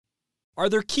Are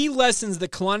there key lessons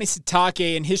that Kalani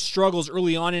Sitake and his struggles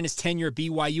early on in his tenure at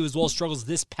BYU, as well as struggles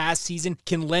this past season,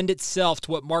 can lend itself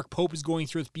to what Mark Pope is going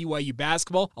through with BYU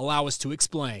basketball? Allow us to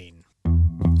explain.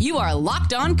 You are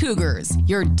Locked On Cougars,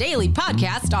 your daily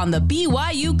podcast on the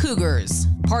BYU Cougars,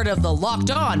 part of the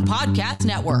Locked On Podcast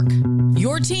Network,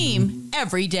 your team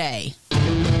every day.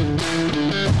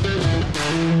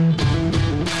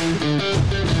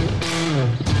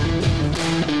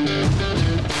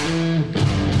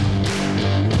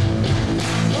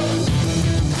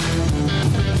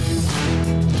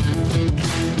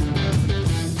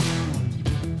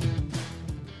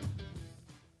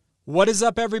 What is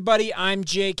up, everybody? I'm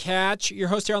Jake Hatch, your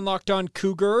host here on Locked On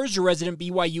Cougars, your resident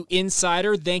BYU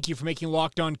insider. Thank you for making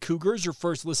Locked On Cougars your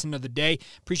first listen of the day.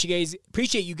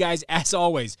 Appreciate you guys, as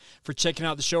always, for checking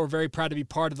out the show. We're very proud to be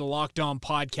part of the Locked On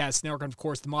Podcast Network. And, of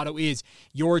course, the motto is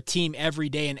your team every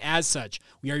day. And as such,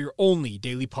 we are your only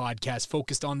daily podcast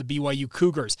focused on the BYU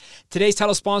Cougars. Today's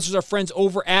title sponsors are friends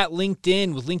over at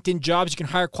LinkedIn. With LinkedIn Jobs, you can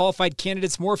hire qualified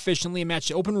candidates more efficiently and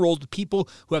match open roles with people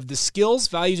who have the skills,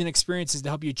 values, and experiences to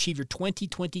help you achieve your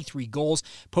 2023 goals.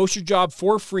 Post your job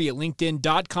for free at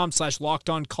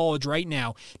linkedin.com/lockedoncollege right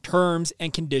now. Terms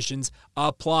and conditions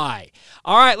apply.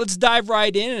 All right, let's dive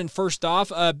right in. And first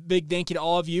off, a big thank you to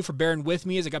all of you for bearing with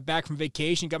me as I got back from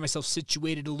vacation, got myself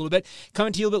situated a little bit.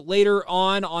 Coming to you a little bit later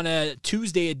on a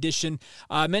Tuesday edition.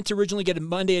 Meant to originally get a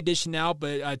Monday edition out,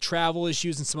 but travel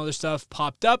issues and some other stuff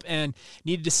popped up and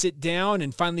needed to sit down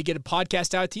and finally get a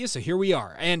podcast out to you. So here we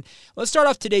are. And let's start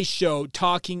off today's show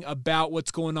talking about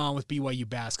what's going on with BYU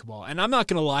basketball. And I'm not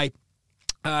going to lie,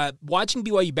 watching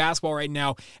BYU basketball right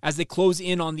now as they close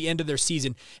in on the end of their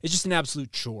season is just an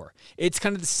absolute chore. It's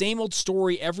kind of the same old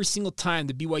story every single time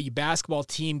the BYU basketball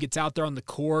team gets out there on the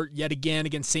court yet again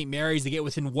against St. Mary's. They get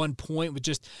within 1 point with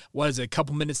just, a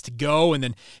couple minutes to go, and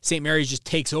then St. Mary's just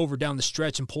takes over down the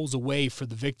stretch and pulls away for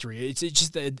the victory.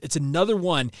 It's another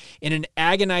one in an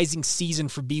agonizing season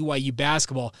for BYU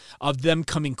basketball of them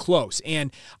coming close.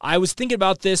 And I was thinking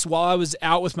about this while I was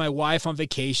out with my wife on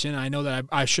vacation. I know that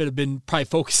I should have been probably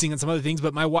focusing on some other things,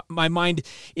 but my mind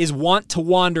is wont to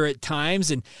wander at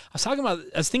times. And I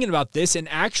was thinking about this, and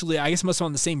actually, I guess I must have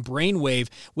on the same brainwave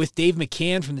with Dave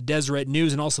McCann from the Deseret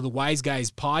News and also the Wise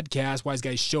Guys podcast, Wise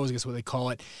Guys shows, I guess what they call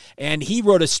it. And he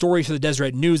wrote a story for the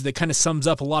Deseret News that kind of sums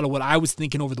up a lot of what I was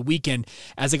thinking over the weekend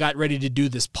as I got ready to do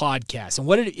this podcast. And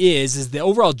what it is the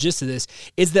overall gist of this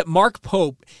is that Mark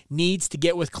Pope needs to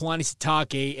get with Kalani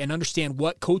Sitake and understand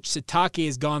what Coach Sitake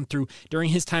has gone through during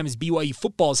his time as BYU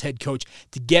football's head coach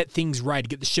to get things right, to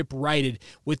get the ship righted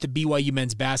with the BYU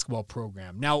men's basketball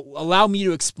program. Now, allow me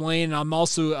to explain. I'm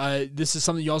also, this is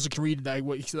something you also can read, like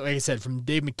I said, from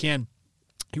Dave McCann.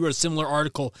 He wrote a similar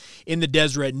article in the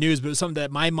Deseret News, but it was something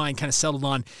that my mind kind of settled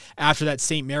on after that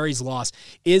St. Mary's loss,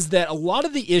 is that a lot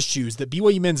of the issues that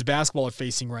BYU men's basketball are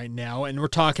facing right now, and we're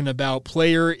talking about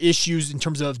player issues in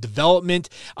terms of development,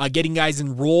 getting guys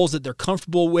in roles that they're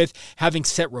comfortable with, having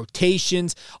set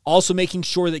rotations, also making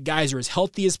sure that guys are as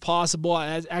healthy as possible.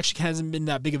 It actually hasn't been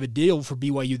that big of a deal for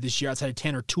BYU this year outside of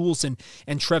Tanner Toolson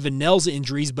and Trevin Nell's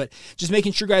injuries, but just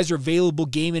making sure guys are available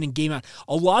game in and game out.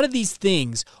 A lot of these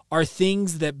things are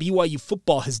things that BYU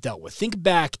football has dealt with. Think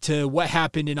back to what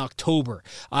happened in October.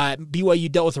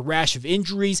 BYU dealt with a rash of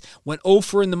injuries, went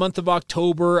 0 in the month of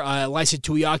October. Laisa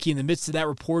Tuiaki, in the midst of that,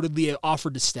 reportedly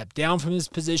offered to step down from his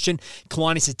position.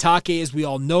 Kalani Sitake, as we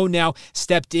all know now,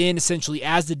 stepped in essentially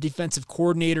as the defensive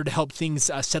coordinator to help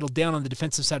things settle down on the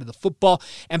defensive side of the football.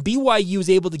 And BYU was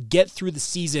able to get through the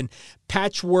season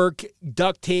patchwork,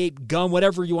 duct tape, gum,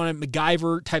 whatever you want, a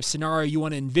MacGyver type scenario you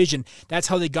want to envision. That's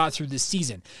how they got through this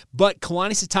season. But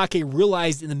Kalani Sitake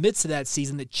realized in the midst of that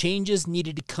season that changes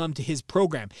needed to come to his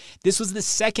program. This was the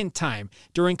second time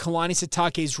during Kalani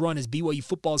Sitake's run as BYU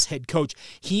football's head coach.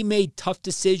 He made tough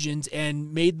decisions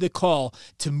and made the call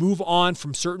to move on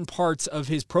from certain parts of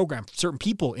his program, certain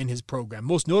people in his program.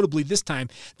 Most notably this time,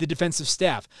 the defensive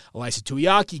staff. Laisa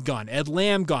Tuiaki gone, Ed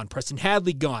Lamb gone, Preston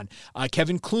Hadley gone,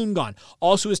 Kevin Kloon gone.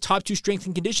 Also, his top two strength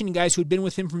and conditioning guys who had been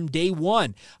with him from day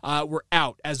one were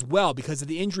out as well because of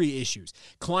the injury issues.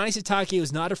 Kalani Sitake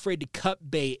was not afraid to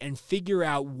cut bait and figure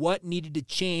out what needed to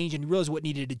change and realize what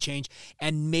needed to change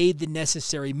and made the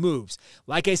necessary moves.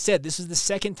 Like I said, this is the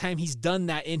second time he's done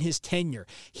that in his tenure.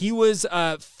 He was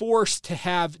forced to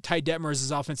have Ty Detmer as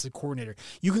his offensive coordinator.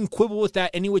 You can quibble with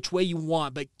that any which way you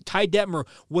want, but Ty Detmer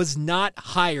was not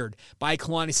hired by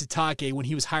Kalani Sitake when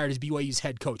he was hired as BYU's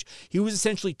head coach. He was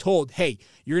essentially told, hey,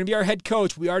 you're going to be our head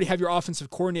coach. We already have your offensive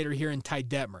coordinator here in Ty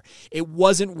Detmer. It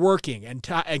wasn't working, and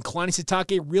Kalani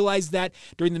Sitake realized that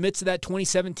during the midst of that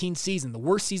 2017 season, the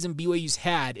worst season BYU's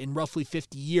had in roughly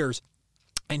 50 years.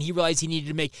 And he realized he needed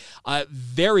to make a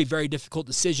very, very difficult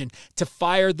decision to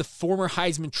fire the former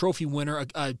Heisman Trophy winner,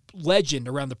 a legend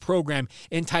around the program,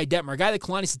 in Ty Detmer, a guy that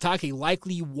Kalani Sitake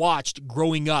likely watched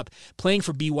growing up, playing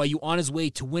for BYU on his way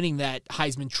to winning that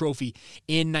Heisman Trophy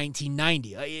in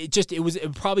 1990. It was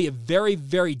probably a very,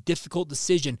 very difficult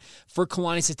decision for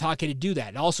Kalani Sitake to do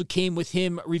that. It also came with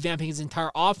him revamping his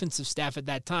entire offensive staff at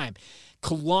that time.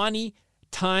 Kalani,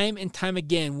 time and time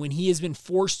again, when he has been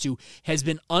forced to, has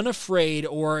been unafraid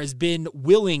or has been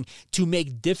willing to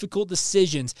make difficult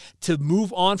decisions to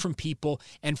move on from people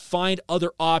and find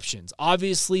other options.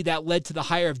 Obviously, that led to the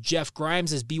hire of Jeff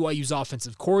Grimes as BYU's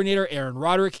offensive coordinator. Aaron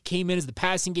Roderick came in as the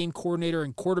passing game coordinator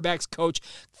and quarterbacks coach.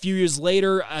 A few years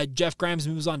later, Jeff Grimes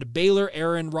moves on to Baylor.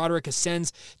 Aaron Roderick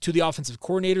ascends to the offensive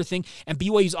coordinator thing, and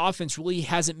BYU's offense really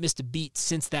hasn't missed a beat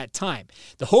since that time.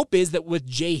 The hope is that with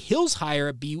Jay Hill's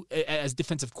hire as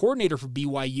defensive coordinator for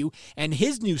BYU and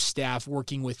his new staff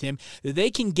working with him, that they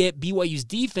can get BYU's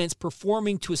defense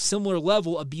performing to a similar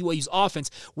level of BYU's offense,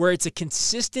 where it's a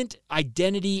consistent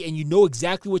identity and you know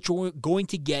exactly what you're going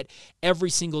to get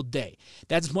every single day.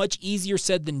 That's much easier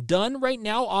said than done right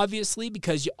now, obviously,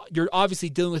 because you're obviously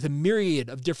dealing with a myriad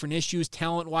of different issues,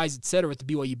 talent-wise, etc., with the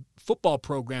BYU football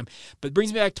program. But it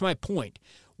brings me back to my point.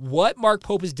 What Mark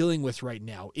Pope is dealing with right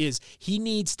now is he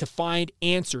needs to find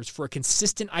answers for a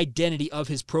consistent identity of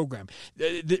his program.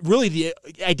 Really, the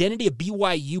identity of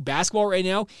BYU basketball right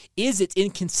now is its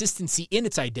inconsistency in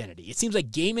its identity. It seems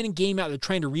like game in and game out, they're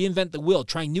trying to reinvent the wheel,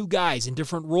 trying new guys in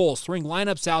different roles, throwing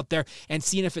lineups out there and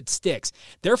seeing if it sticks.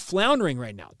 They're floundering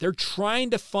right now. They're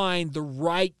trying to find the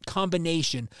right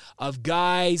combination of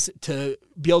guys to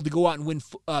be able to go out and win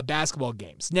basketball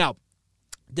games. Now,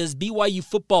 does BYU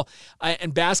football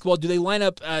and basketball, do they line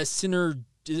up synergy?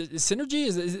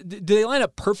 Do they line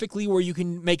up perfectly where you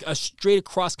can make a straight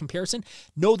across comparison?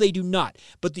 No, they do not.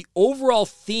 But the overall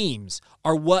themes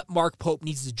are what Mark Pope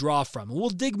needs to draw from. And we'll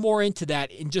dig more into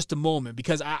that in just a moment,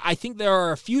 because I think there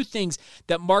are a few things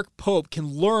that Mark Pope can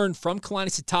learn from Kalani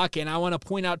Sitake, and I want to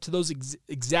point out to those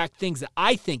exact things that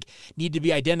I think need to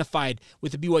be identified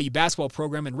with the BYU basketball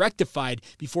program and rectified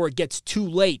before it gets too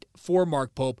late for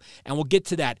Mark Pope, and we'll get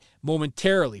to that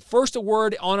momentarily. First, a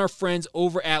word on our friends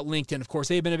over at LinkedIn. Of course,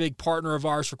 they've been a big partner of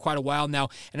ours for quite a while now,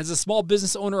 and as a small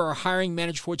business owner or hiring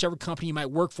manager for whichever company you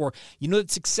might work for, you know that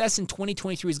success in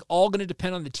 2023 is all going to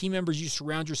depend on the team members you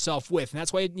surround yourself with, and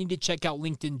that's why you need to check out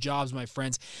LinkedIn Jobs, my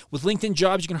friends. With LinkedIn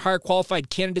Jobs, you can hire qualified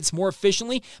candidates more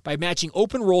efficiently by matching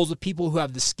open roles with people who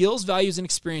have the skills, values, and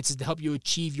experiences to help you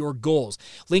achieve your goals.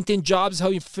 LinkedIn Jobs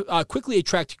help you quickly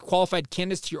attract qualified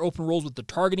candidates to your open roles with the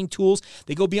targeting tools.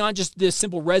 They go beyond just the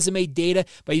simple resume data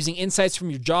by using insights from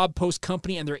your job post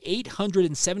company and their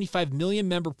 875 million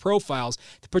member profiles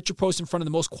to put your post in front of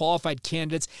the most qualified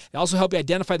candidates. They also help you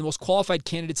identify the most qualified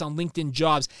candidates on LinkedIn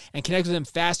Jobs and connect with them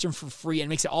faster and for free, and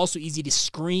makes it also easy to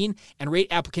screen and rate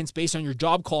applicants based on your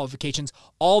job qualifications.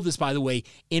 All of this, by the way,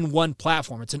 in one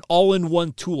platform. It's an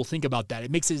all-in-one tool. Think about that. It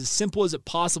makes it as simple as it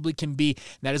possibly can be.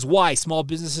 And that is why small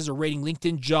businesses are rating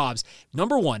LinkedIn Jobs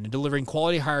number one in delivering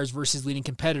quality hires versus leading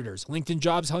competitors. LinkedIn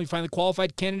Jobs help you find the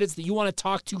qualified candidates that you want to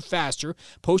talk to faster.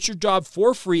 Post your job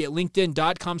for free at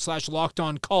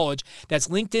linkedin.com/lockedoncollege. That's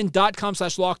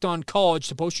linkedin.com/lockedoncollege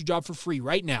to post your job for free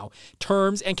right now.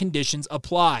 Terms and conditions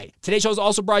apply. Today's show is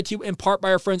also brought to you in part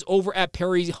by our friends over at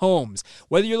Perry Homes.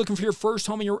 Whether you're looking for your first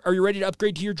home or you're ready to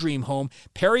upgrade to your dream home,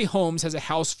 Perry Homes has a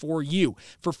house for you.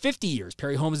 For 50 years,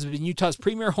 Perry Homes has been Utah's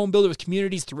premier home builder with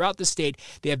communities throughout the state.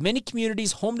 They have many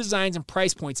communities, home designs, and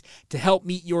price points to help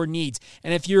meet your needs.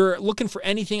 And if you're looking for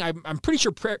anything, I'm pretty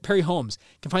sure Perry Homes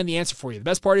can find the answer for you. The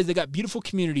best part is they got beautiful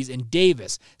communities in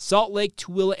Davis, Salt Lake,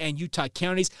 Tooele, and Utah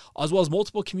counties, as well as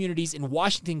multiple communities in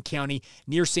Washington County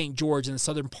near St. George in the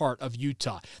southern part of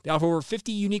Utah. They offer over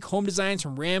 50 unique home designs,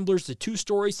 from ramblers to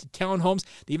 2-stories to townhomes.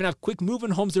 They even have quick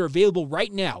move-in homes that are available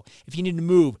right now if you need to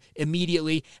move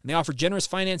immediately. And they offer generous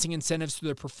financing incentives through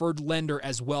their preferred lender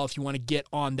as well if you want to get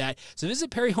on that. So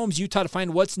visit Perry Homes Utah to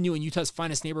find what's new in Utah's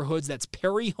finest neighborhoods. That's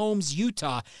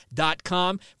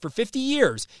perryhomesutah.com. For 50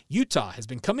 years, Utah has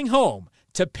been coming home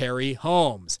to Perry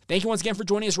Homes. Thank you once again for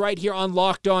joining us right here on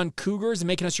Locked On Cougars and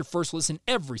making us your first listen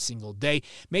every single day.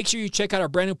 Make sure you check out our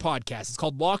brand new podcast. It's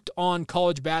called Locked On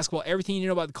College Basketball. Everything you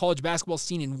know about the college basketball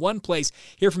scene in one place.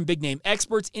 Hear from big name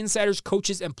experts, insiders,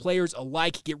 coaches, and players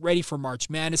alike. Get ready for March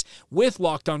Madness with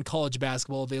Locked On College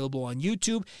Basketball, available on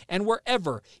YouTube and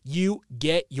wherever you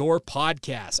get your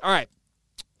podcasts. All right.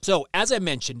 So, as I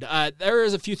mentioned, there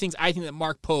is a few things I think that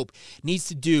Mark Pope needs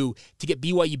to do to get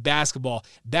BYU basketball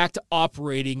back to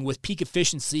operating with peak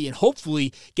efficiency and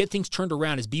hopefully get things turned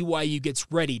around as BYU gets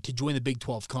ready to join the Big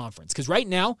 12 Conference. Because right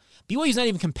now, BYU is not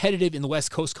even competitive in the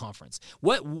West Coast Conference.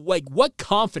 What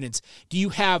confidence do you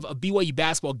have of BYU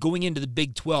basketball going into the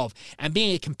Big 12 and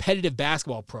being a competitive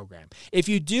basketball program? If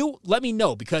you do, let me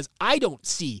know, because I don't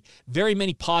see very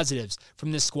many positives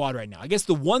from this squad right now. I guess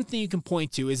the one thing you can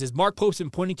point to is, as Mark Pope's been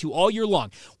pointing to all year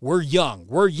long, we're young.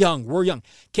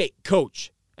 Okay,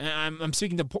 coach, and I'm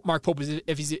speaking to Mark Pope as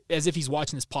if he's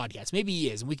watching this podcast. Maybe he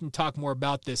is, and we can talk more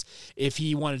about this if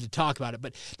he wanted to talk about it.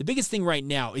 But the biggest thing right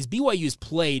now is BYU has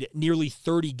played nearly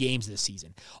 30 games this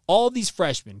season. All of these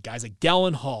freshmen, guys like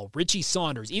Dallin Hall, Richie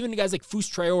Saunders, even guys like Fus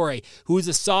Traore, who is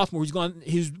a sophomore,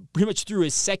 who's pretty much through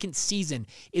his second season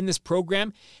in this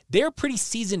program, they're pretty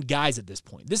seasoned guys at this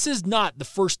point. This is not the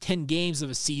first 10 games of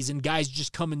a season, guys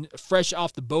just coming fresh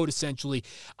off the boat, essentially,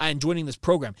 and joining this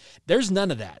program. There's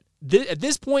none of that. At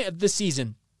this point of the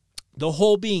season, the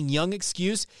whole being young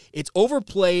excuse, it's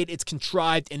overplayed, it's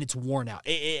contrived, and it's worn out.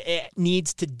 It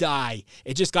needs to die.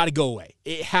 It just got to go away.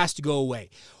 It has to go away.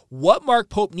 What Mark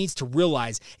Pope needs to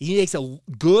realize, he takes a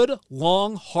good,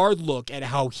 long, hard look at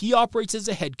how he operates as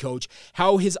a head coach,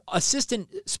 how his assistant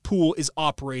pool is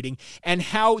operating, and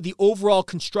how the overall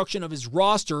construction of his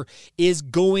roster is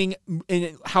going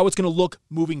and how it's going to look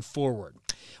moving forward.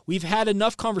 We've had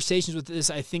enough conversations with this,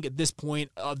 I think, at this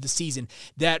point of the season,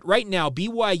 that right now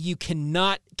BYU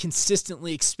cannot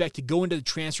consistently expect to go into the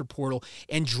transfer portal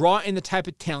and draw in the type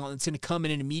of talent that's going to come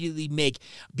in and immediately make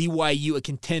BYU a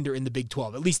contender in the Big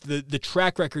 12. At least the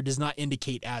track record does not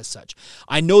indicate as such.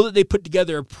 I know that they put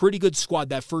together a pretty good squad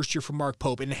that first year for Mark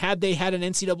Pope, and had they had an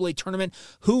NCAA tournament,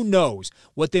 who knows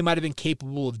what they might have been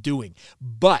capable of doing.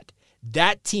 But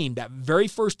that team, that very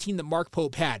first team that Mark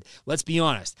Pope had, let's be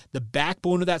honest, the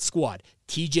backbone of that squad,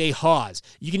 TJ Haws.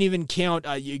 You can even count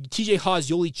TJ Haws,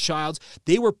 Yoli Childs.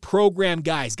 They were program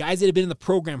guys that had been in the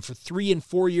program for 3 and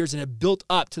 4 years and have built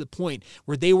up to the point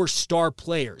where they were star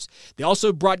players. They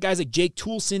also brought guys like Jake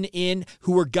Toulson in,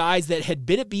 who were guys that had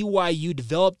been at BYU,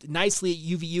 developed nicely at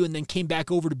UVU, and then came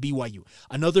back over to BYU.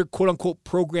 Another quote-unquote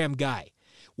program guy.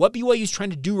 What BYU is trying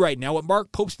to do right now, what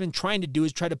Mark Pope's been trying to do,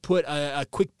 is try to put a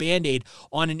quick Band-Aid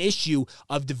on an issue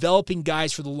of developing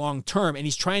guys for the long term, and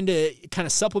he's trying to kind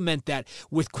of supplement that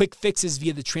with quick fixes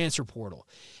via the transfer portal.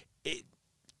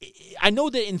 I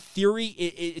know that in theory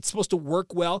it's supposed to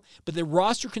work well, but the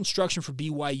roster construction for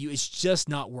BYU is just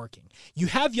not working. You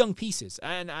have young pieces,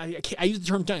 and I use the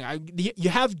term young. You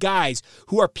have guys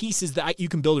who are pieces that you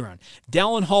can build around.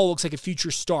 Dallin Hall looks like a future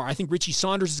star. I think Richie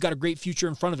Saunders has got a great future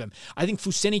in front of him. I think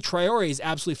Fuseni Traore is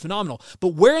absolutely phenomenal. But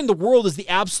where in the world is the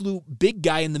absolute big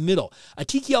guy in the middle?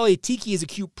 Atiki Aliatiki is a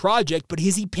cute project, but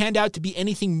has he panned out to be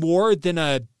anything more than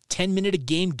a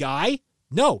 10-minute-a-game guy?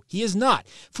 No, he is not.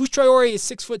 Fus Traore is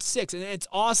 6'6", and it's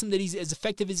awesome that he's as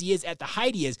effective as he is at the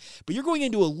height he is. But you're going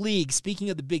into a league, speaking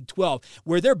of the Big 12,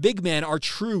 where their big men are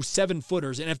true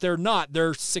 7-footers, and if they're not,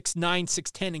 they're 6'9",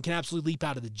 6'10", and can absolutely leap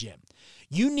out of the gym.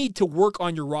 You need to work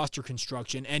on your roster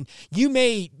construction, and you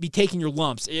may be taking your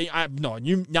lumps. You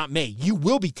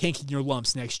will be taking your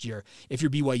lumps next year if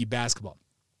you're BYU basketball.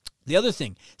 The other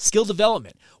thing, skill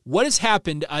development. What has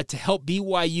happened to help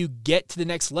BYU get to the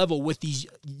next level with these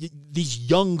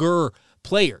younger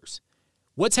players?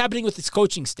 What's happening with his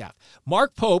coaching staff?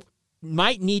 Mark Pope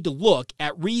might need to look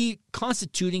at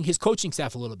reconstituting his coaching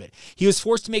staff a little bit. He was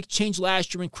forced to make a change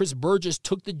last year when Chris Burgess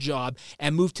took the job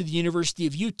and moved to the University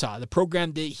of Utah, the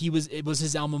program that it was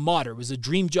his alma mater. It was a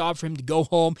dream job for him to go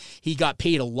home. He got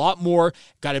paid a lot more,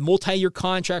 got a multi-year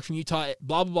contract from Utah,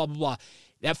 blah, blah, blah, blah, blah.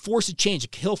 That forced a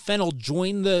change. Hill Fennell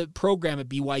joined the program at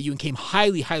BYU and came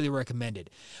highly, highly recommended.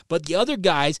 But the other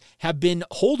guys have been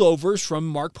holdovers from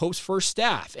Mark Pope's first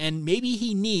staff, and maybe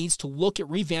he needs to look at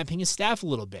revamping his staff a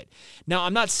little bit. Now,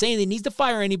 I'm not saying he needs to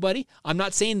fire anybody. I'm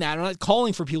not saying that. I'm not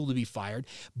calling for people to be fired,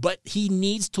 but he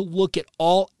needs to look at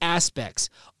all aspects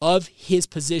of his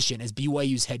position as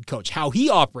BYU's head coach. How he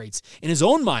operates in his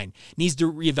own mind needs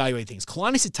to reevaluate things.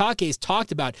 Kalani Sitake has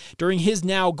talked about during his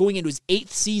now going into his 8th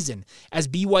season as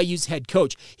BYU's head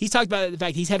coach. He's talked about the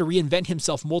fact he's had to reinvent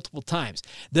himself multiple times.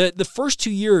 The first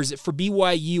 2 years for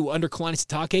BYU under Kalani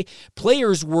Sitake,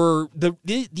 players were, the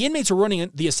inmates were running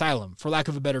the asylum, for lack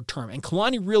of a better term. And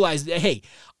Kalani realized that, hey,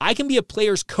 I can be a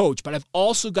player's coach, but I've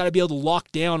also got to be able to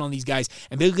lock down on these guys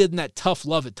and be able to give them that tough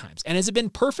love at times. And has it been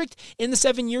perfect in the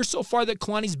 7 years so far that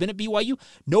Kalani's been at BYU?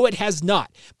 No, it has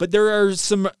not. But there are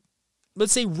some,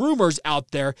 let's say, rumors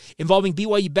out there involving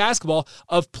BYU basketball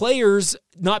of players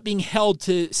not being held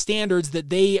to standards that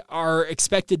they are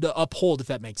expected to uphold, if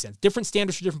that makes sense. Different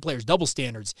standards for different players, double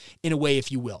standards in a way,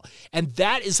 if you will. And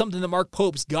that is something that Mark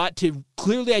Pope's got to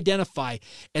clearly identify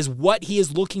as what he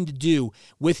is looking to do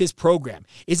with his program.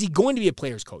 Is he going to be a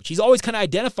player's coach? He's always kind of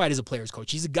identified as a player's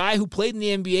coach. He's a guy who played in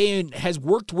the NBA and has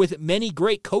worked with many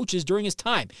great coaches during his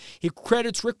time. He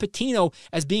credits Rick Pitino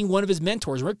as being one of his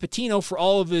mentors. Rick Pitino, for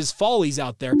all of his follies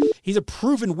out there, he's a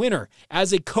proven winner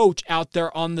as a coach out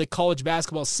there on the college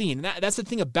basketball scene. And that's the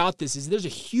thing about this, is there's a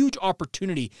huge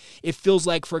opportunity, it feels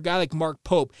like, for a guy like Mark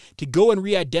Pope to go and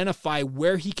re-identify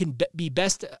where he can be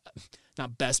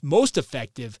most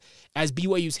effective as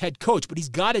BYU's head coach. But he's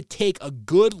got to take a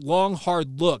good, long,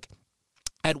 hard look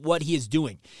at what he is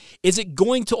doing. Is it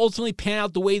going to ultimately pan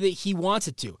out the way that he wants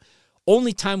it to?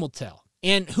 Only time will tell.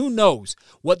 And who knows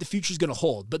what the future is going to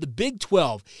hold. But the Big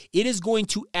 12, it is going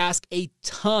to ask a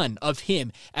ton of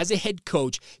him as a head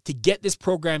coach to get this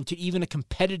program to even a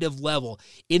competitive level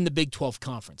in the Big 12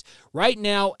 conference. Right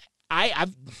now,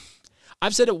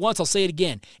 I've said it once, I'll say it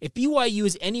again. If BYU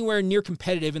is anywhere near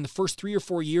competitive in the first 3 or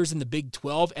 4 years in the Big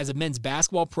 12 as a men's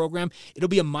basketball program, it'll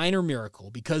be a minor miracle,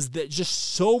 because there's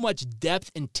just so much depth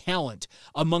and talent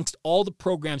amongst all the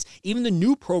programs. Even the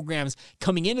new programs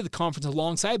coming into the conference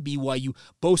alongside BYU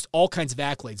boast all kinds of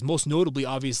accolades, most notably,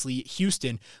 obviously,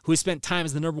 Houston, who has spent time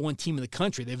as the number 1 team in the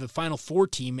country. They have a Final Four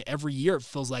team every year, it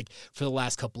feels like, for the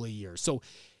last couple of years. So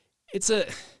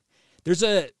there's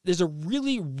a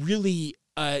really, really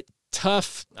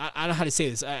tough, I don't know how to say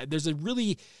this. There's a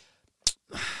really,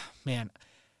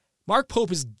 Mark Pope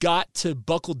has got to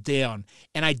buckle down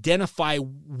and identify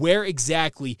where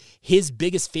exactly his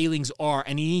biggest failings are,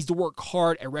 and he needs to work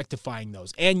hard at rectifying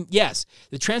those. And yes,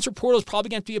 the transfer portal is probably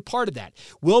going to be a part of that.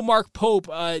 Will Mark Pope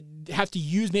have to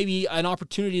use maybe an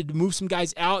opportunity to move some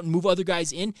guys out and move other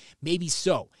guys in? Maybe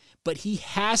so. But he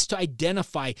has to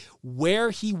identify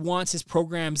where he wants his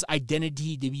program's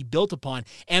identity to be built upon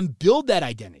and build that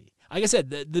identity. Like I said,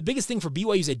 the biggest thing for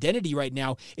BYU's identity right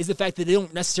now is the fact that they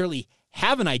don't necessarily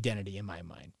have an identity, in my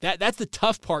mind. That's the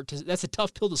tough part. That's a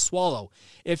tough pill to swallow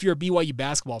if you're a BYU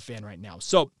basketball fan right now.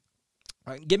 So,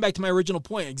 getting back to my original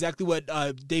point, exactly what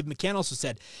Dave McCann also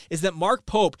said, is that Mark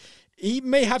Pope, he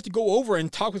may have to go over and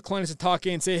talk with Kalani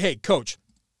Sitake and say, hey, coach,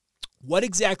 what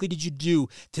exactly did you do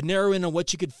to narrow in on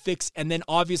what you could fix, and then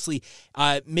obviously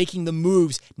making the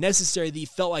moves necessary that you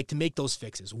felt like to make those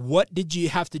fixes? What did you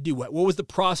have to do? What was the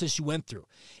process you went through?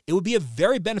 It would be a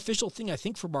very beneficial thing, I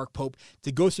think, for Mark Pope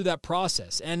to go through that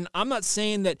process. And I'm not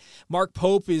saying that Mark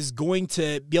Pope is going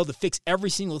to be able to fix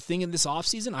every single thing in this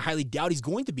offseason. I highly doubt he's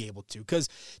going to be able to, because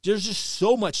there's just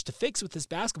so much to fix with this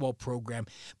basketball program.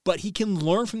 But he can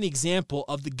learn from the example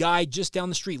of the guy just down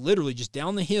the street, literally just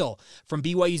down the hill from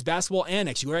BYU's basketball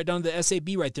annex. You go right down to the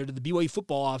SAB right there, to the BYU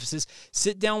football offices,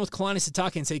 sit down with Kalani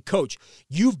Sitake and say, Coach,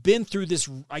 you've been through this,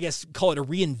 I guess, call it a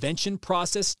reinvention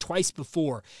process twice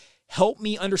before. Help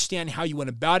me understand how you went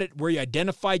about it, where you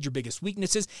identified your biggest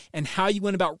weaknesses, and how you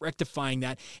went about rectifying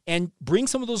that. And bring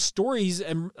some of those stories,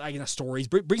 and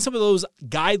bring some of those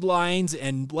guidelines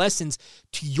and lessons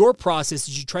to your process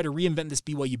as you try to reinvent this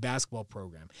BYU basketball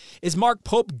program. Is Mark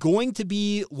Pope going to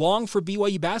be long for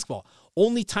BYU basketball?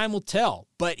 Only time will tell,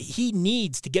 but he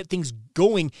needs to get things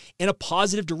going in a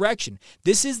positive direction.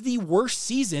 This is the worst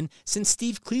season since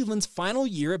Steve Cleveland's final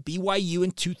year at BYU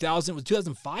in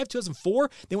 2005, 2004.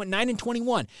 They went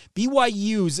 9-21.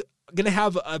 BYU's going to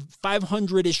have a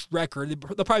 500-ish record.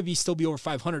 They'll probably still be over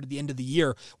 500 at the end of the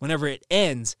year whenever it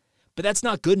ends. But that's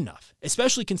not good enough,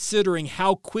 especially considering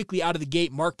how quickly out of the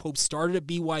gate Mark Pope started at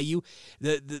BYU.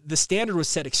 The standard was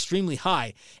set extremely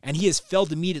high, and he has failed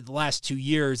to meet it the last 2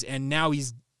 years, and now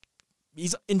he's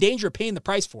in danger of paying the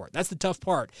price for it. That's the tough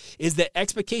part, is that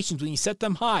expectations, when you set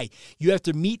them high, you have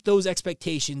to meet those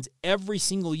expectations every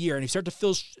single year. And you start to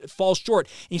fall short,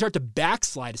 and you start to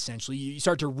backslide, essentially. You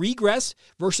start to regress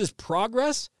versus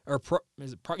progress,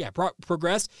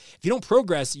 progress. If you don't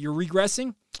progress, you're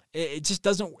regressing. It just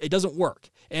doesn't work.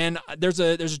 And there's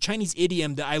a Chinese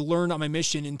idiom that I learned on my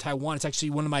mission in Taiwan. It's actually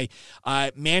one of my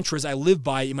mantras I live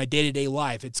by in my day-to-day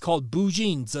life. It's called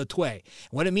Bujin Zetui.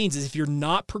 What it means is, if you're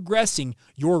not progressing,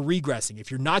 you're regressing. If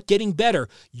you're not getting better,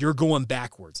 you're going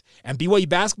backwards. And BYU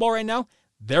basketball right now,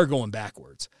 they're going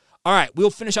backwards. All right, we'll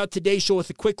finish out today's show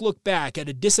with a quick look back at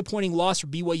a disappointing loss for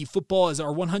BYU football as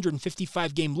our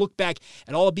 155-game look back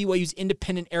at all of BYU's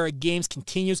independent-era games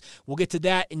continues. We'll get to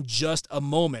that in just a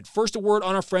moment. First, a word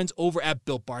on our friends over at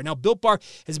Built Bar. Now, Built Bar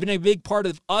has been a big part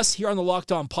of us here on the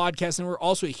Locked On podcast, and we're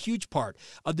also a huge part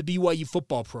of the BYU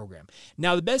football program.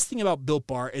 Now, the best thing about Built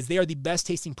Bar is they are the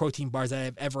best-tasting protein bars that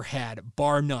I've ever had,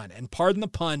 bar none. And pardon the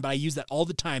pun, but I use that all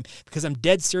the time because I'm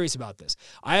dead serious about this.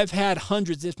 I have had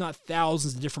hundreds, if not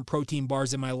thousands, of different protein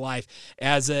bars in my life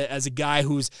as a guy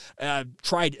who's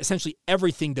tried essentially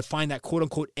everything to find that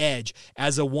quote-unquote edge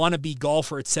as a wannabe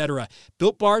golfer, etc.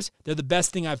 Built Bars, they're the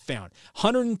best thing I've found.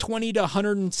 120 to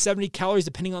 170 calories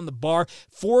depending on the bar,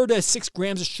 4 to 6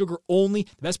 grams of sugar only.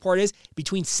 The best part is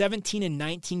between 17 and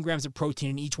 19 grams of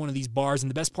protein in each one of these bars. And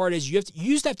the best part is you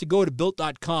used to have to go to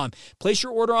Built.com, place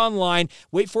your order online,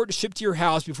 wait for it to ship to your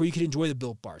house before you could enjoy the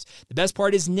Built Bars. The best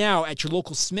part is now at your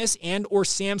local Smith's and or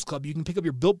Sam's Club, you can pick up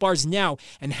your Built Bars now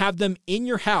and have them in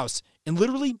your house in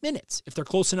literally minutes if they're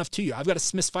close enough to you. I've got a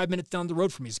Smith's 5 minutes down the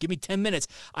road from me, so give me 10 minutes.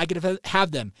 I could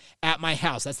have them at my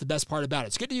house. That's the best part about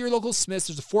it. So get to your local Smith's.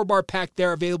 There's a 4-bar pack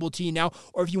there available to you now,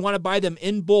 or if you want to buy them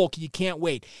in bulk, you can't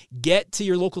wait. Get to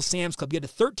your local Sam's Club. Get a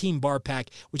 13-bar pack,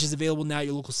 which is available now at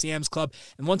your local Sam's Club.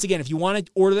 And once again, if you want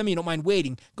to order them, you don't mind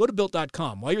waiting, go to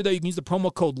Built.com. While you're there, you can use the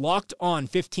promo code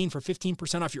LOCKEDON15 for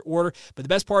 15% off your order. But the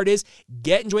best part is,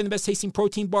 enjoying the best tasting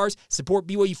protein bars, support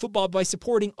BYU football by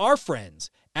supporting our friends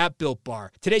at Built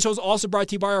Bar. Today's show is also brought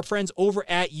to you by our friends over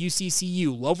at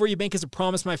UCCU. Love Where You Bank is a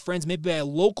promise, my friends, made by a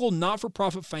local,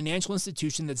 not-for-profit financial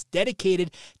institution that's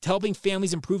dedicated to helping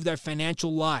families improve their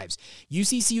financial lives.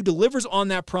 UCCU delivers on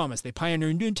that promise. They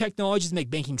pioneer new technologies to make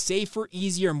banking safer,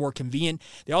 easier, and more convenient.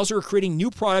 They also are creating new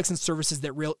products and services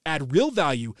that add real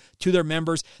value to their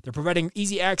members. They're providing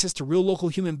easy access to real local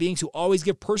human beings who always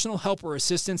give personal help or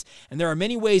assistance. And there are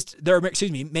many reasons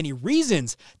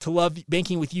to love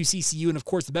banking with UCCU. And of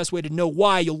course, the best way to know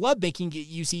why you'll love banking at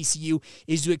UCCU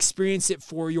is to experience it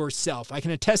for yourself. I can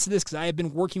attest to this because I have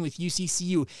been working with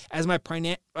UCCU as my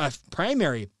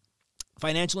primary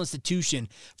financial institution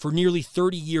for nearly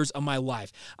 30 years of my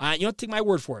life. You don't take my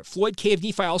word for it. Floyd K. of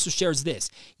Nephi also shares this.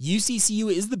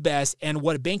 UCCU is the best and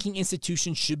what a banking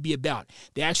institution should be about.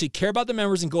 They actually care about the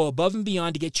members and go above and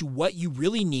beyond to get you what you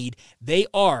really need. They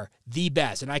are the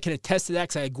best. And I can attest to that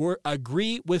because I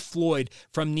agree with Floyd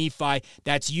from Nephi.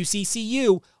 That's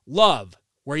UCCU. Love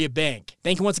where you bank.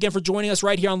 Thank you once again for joining us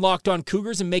right here on Locked On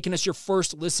Cougars and making us your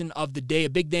first listen of the day. A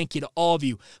big thank you to all of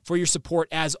you for your support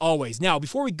as always. Now,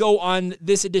 before we go on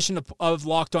this edition of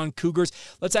Locked On Cougars,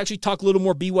 let's actually talk a little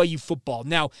more BYU football.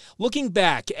 Now, looking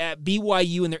back at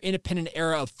BYU and their independent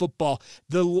era of football,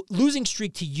 the losing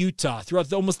streak to Utah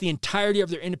throughout almost the entirety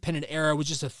of their independent era was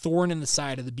just a thorn in the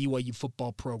side of the BYU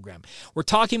football program. We're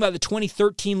talking about the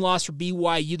 2013 loss for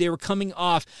BYU. They were coming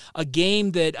off a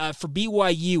game that for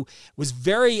BYU was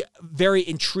very, very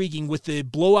intriguing with the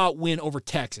blowout win over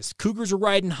Texas. Cougars were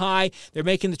riding high. They're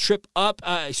making the trip up.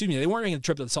 They weren't making the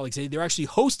trip to Salt Lake City. They're actually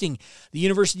hosting the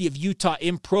University of Utah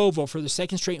in Provo for their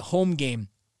second straight home game,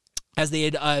 as they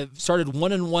had started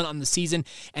 1-1 on the season.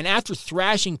 And after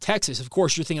thrashing Texas, of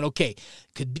course, you're thinking, okay,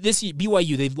 could this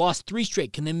BYU, they've lost 3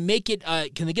 straight. Can they make it,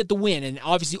 can they get the win and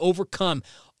obviously overcome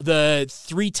the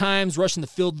 3 times rushing the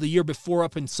field the year before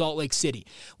up in Salt Lake City?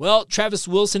 Well, Travis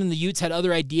Wilson and the Utes had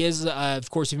other ideas.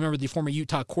 Of course, if you remember the former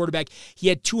Utah quarterback, he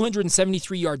had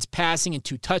 273 yards passing and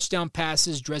 2 touchdown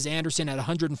passes. Drez Anderson had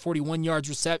 141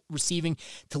 yards receiving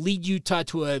to lead Utah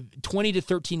to a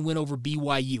 20-13 win over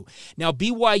BYU. Now,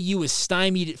 BYU was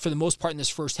stymied for the most part in this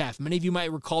first half. Many of you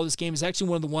might recall this game is actually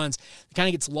one of the ones that kind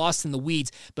of gets lost in the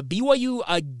weeds. But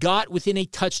BYU got within a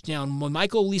touchdown when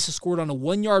Michael Elisa scored on a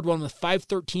 1-yard run with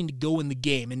 5:13 to go in the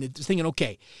game. And they're thinking,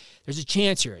 okay, there's a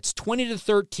chance here. It's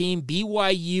 20-13.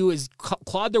 BYU has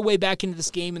clawed their way back into this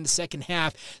game in the second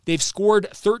half. They've scored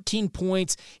 13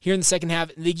 points here in the second half.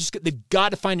 And they've got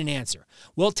to find an answer.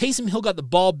 Well, Taysom Hill got the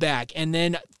ball back, and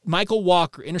then Michael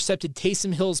Walker intercepted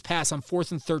Taysom Hill's pass on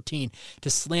 4th and 13 to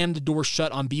slam the door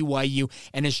shut on BYU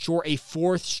and ensure a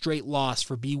 4th straight loss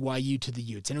for BYU to the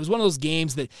Utes. And it was one of those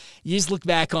games that you just look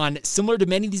back on, similar to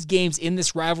many of these games in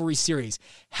this rivalry series,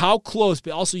 how close,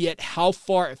 but also yet how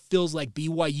far it feels like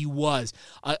BYU was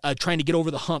trying to get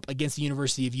over the hump against the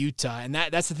University of Utah. And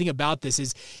that's the thing about this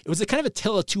is it was a kind of a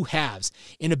tale of 2 halves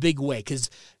in a big way,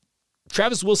 because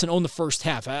Travis Wilson owned the first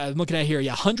half. I'm looking at here,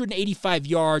 185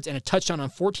 yards and a touchdown on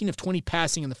 14 of 20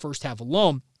 passing in the first half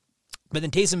alone. But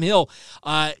then Taysom Hill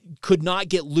could not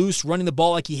get loose running the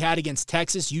ball like he had against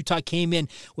Texas. Utah came in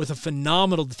with a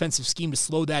phenomenal defensive scheme to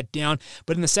slow that down.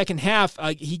 But in the second half,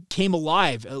 he came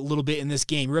alive a little bit in this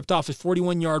game. He ripped off a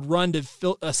 41-yard run to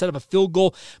set up a field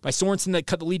goal by Sorensen that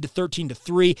cut the lead to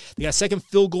 13-3. They got a second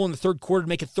field goal in the third quarter to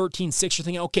make it 13-6. You're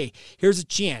thinking, okay, here's a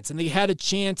chance. And they had a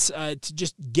chance to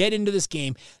just get into this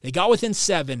game. They got within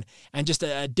 7, and just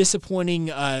a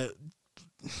disappointing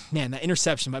man, that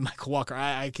interception by Michael Walker,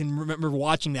 I can remember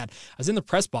watching that. I was in the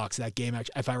press box that game,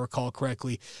 if I recall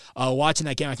correctly, watching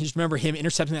that game. I can just remember him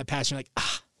intercepting that pass. And you're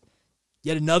like,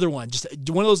 yet another one. Just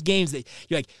one of those games that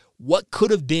you're like, what could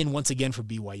have been once again for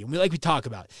BYU? And we talk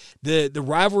about the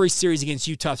rivalry series against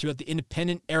Utah throughout the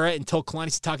independent era until Kalani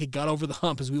Sitake got over the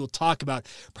hump, as we will talk about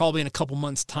probably in a couple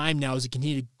months' time now as we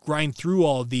continue to grind through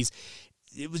all of these.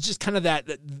 It was just kind of that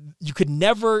you could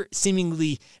never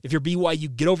seemingly, if you're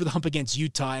BYU, get over the hump against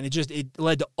Utah, and it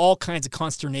led to all kinds of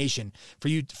consternation for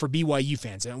BYU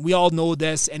fans. And we all know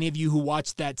this. Any of you who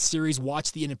watched that series,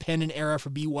 watched the independent era for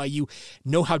BYU,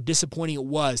 know how disappointing it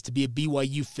was to be a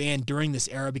BYU fan during this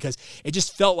era, because it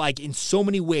just felt like in so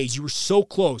many ways you were so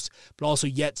close, but also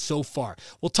yet so far.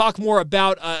 We'll talk more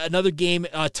about another game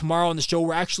tomorrow on the show,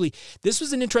 where actually this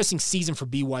was an interesting season for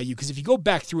BYU, because if you go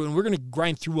back through, and we're going to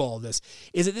grind through all of this,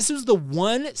 is that this was the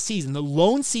one season, the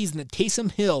lone season, that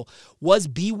Taysom Hill was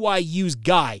BYU's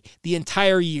guy the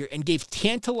entire year and gave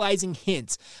tantalizing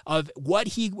hints of what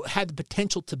he had the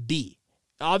potential to be.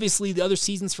 Obviously, the other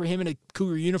seasons for him in a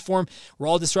Cougar uniform were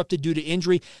all disrupted due to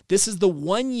injury. This is the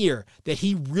one year that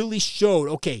he really showed,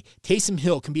 okay, Taysom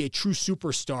Hill can be a true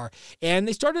superstar. And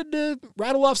they started to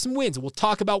rattle off some wins. We'll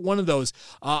talk about one of those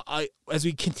as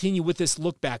we continue with this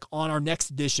look back on our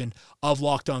next edition of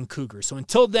Locked On Cougars. So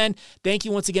until then, thank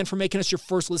you once again for making us your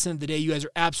first listen of the day. You guys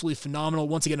are absolutely phenomenal.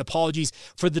 Once again, apologies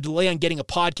for the delay on getting a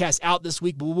podcast out this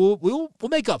week, but we'll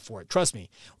make up for it. Trust me.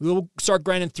 We will start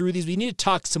grinding through these. We need to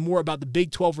talk some more about the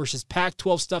Big 12 versus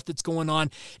Pac-12 stuff that's going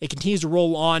on. It continues to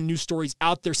roll on. New stories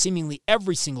out there seemingly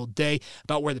every single day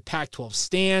about where the Pac-12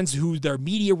 stands, who their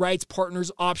media rights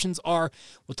partners options are.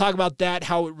 We'll talk about that,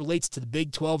 how it relates to the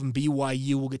Big 12 and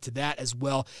BYU. We'll get to that as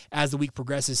well as the week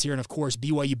progresses here. And of course,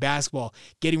 BYU basketball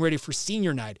getting ready for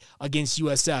senior night against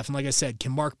USF. And like I said,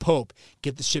 can Mark Pope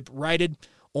get the ship righted?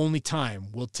 Only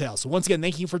time will tell. So once again,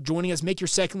 thank you for joining us. Make your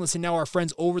second listen now our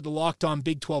friends over the Locked On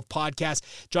Big 12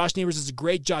 podcast. Josh Neighbors does a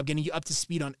great job getting you up to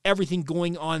speed on everything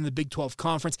going on in the Big 12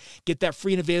 conference. Get that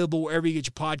free and available wherever you get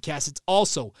your podcasts. It's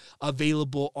also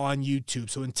available on YouTube.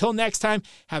 So until next time,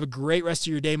 have a great rest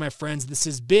of your day, my friends. This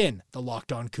has been the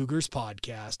Locked On Cougars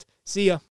podcast. See ya.